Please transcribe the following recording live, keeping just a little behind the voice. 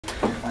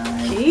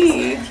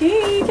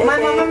My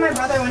mom and my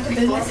brother went to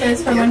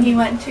businesses for when he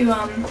went to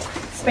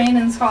Spain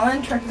and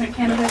Scotland,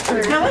 Canada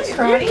for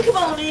karate. Come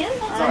on in.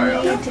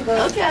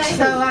 Okay.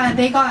 So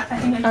they got, I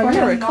think, like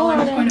 $400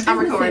 going to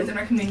businesses in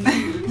our community.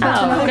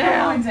 Oh,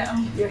 girl.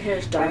 Your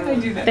hair's dark.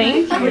 Thank you.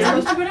 We're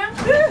supposed to go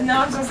down?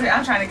 No, I'm supposed to.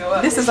 I'm trying to go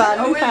up. This is our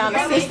newfound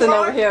assistant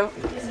over here.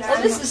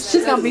 Oh, this is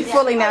She's gonna be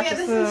fully natural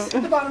This soon. is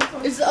the bottom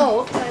floor. It's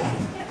okay.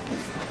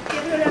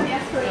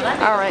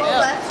 All right.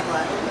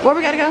 Where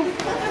we gotta go?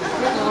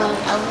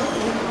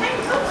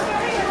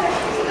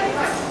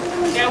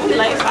 Yeah, we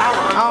late for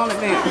our On the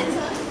bench.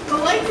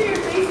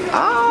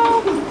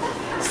 Oh.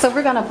 So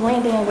we're gonna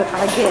blend in with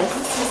our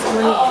guests.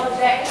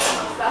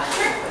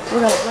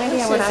 We're gonna blend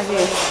in with our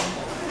guests.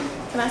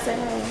 Can I say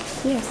hey?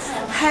 Yes.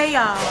 Hey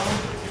y'all.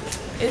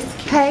 It's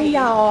Keke. Hey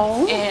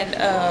y'all. And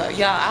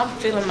y'all, I'm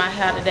feeling my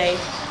hair today.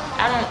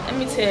 Let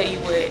me tell you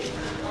what.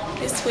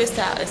 This twist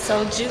out is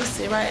so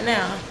juicy right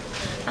now.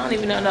 I don't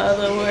even know no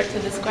other word to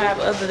describe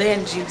other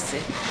than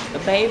juicy.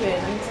 But baby,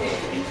 let me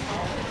tell you,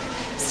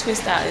 this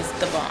twist out is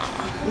the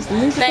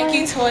bomb. Thank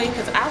you, Toy,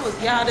 because I was,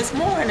 y'all, this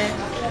morning,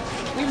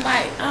 we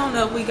might, I don't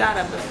know if we got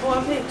a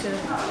before picture,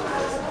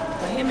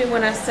 but hear me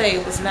when I say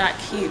it was not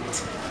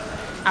cute.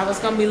 I was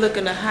going to be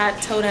looking a hot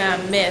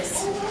toe-down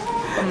mess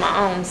for my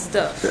own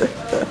stuff.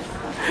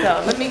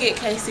 So, let me get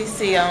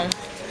KCC on.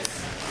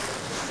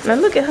 Now,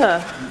 look at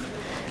her.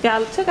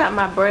 Y'all, check out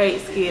my braid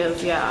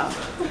skills, y'all.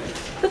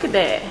 Look at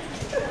that.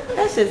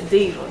 That's just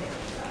diva.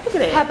 Look at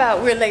that. How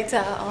about we're late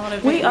to all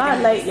of We are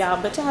late,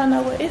 y'all, but y'all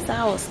know what? It's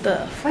our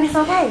stuff. But it's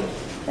okay.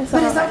 It's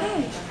But it's alright.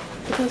 okay.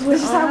 Because we're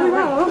on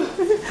our way.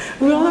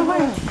 We're on our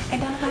way.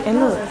 And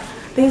look,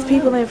 these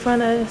people in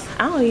front of us,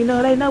 I don't even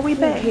know they know we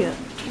back here.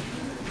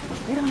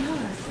 They don't know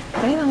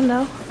us. They don't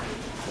know.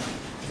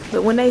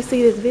 But when they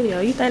see this video,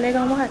 you think they're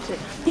gonna watch it?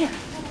 Yeah.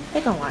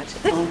 They're gonna watch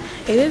it.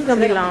 It is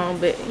gonna be long,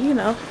 but you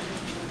know.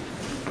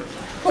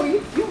 Oh,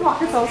 you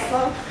walking so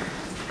slow.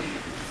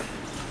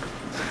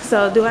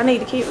 So do I need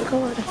to keep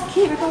recording?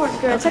 Keep recording,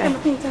 girl. Okay. Check out my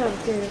pink toes,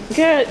 girl.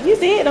 Girl, you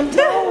did them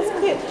toes.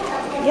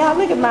 Y'all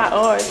look at my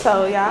orange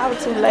toe, y'all. I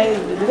was too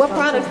lazy to do What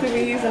something. products do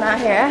we use in our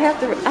hair? I have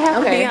to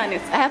be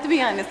honest. I have to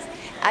be honest.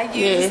 I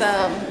use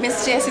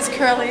Miss Jessie's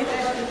curly.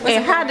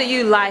 And how do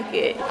you like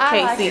it,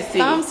 I like it. KCC?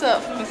 Thumbs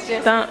up for Miss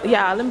Jessie.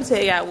 Y'all, let me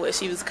tell y'all what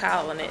she was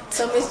calling it.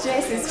 So Miss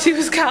Jessie's. She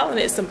was calling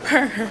it some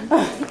perm.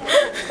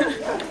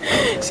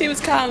 She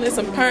was calling it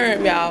some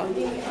perm, y'all.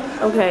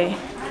 Okay.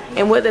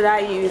 And what did I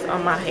use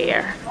on my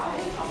hair?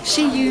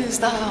 She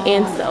used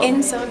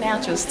Enso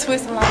Naturals,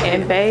 twist and line.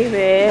 And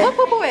baby,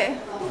 What boy?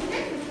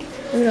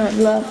 we don't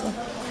love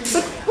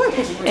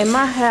her. And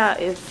my hair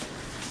is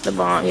the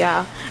bomb,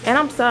 y'all. And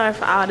I'm sorry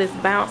for all this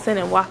bouncing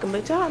and walking,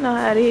 but y'all know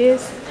how it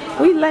is.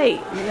 We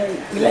late.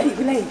 We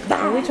late.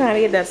 And we trying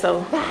to get that,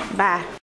 so bye.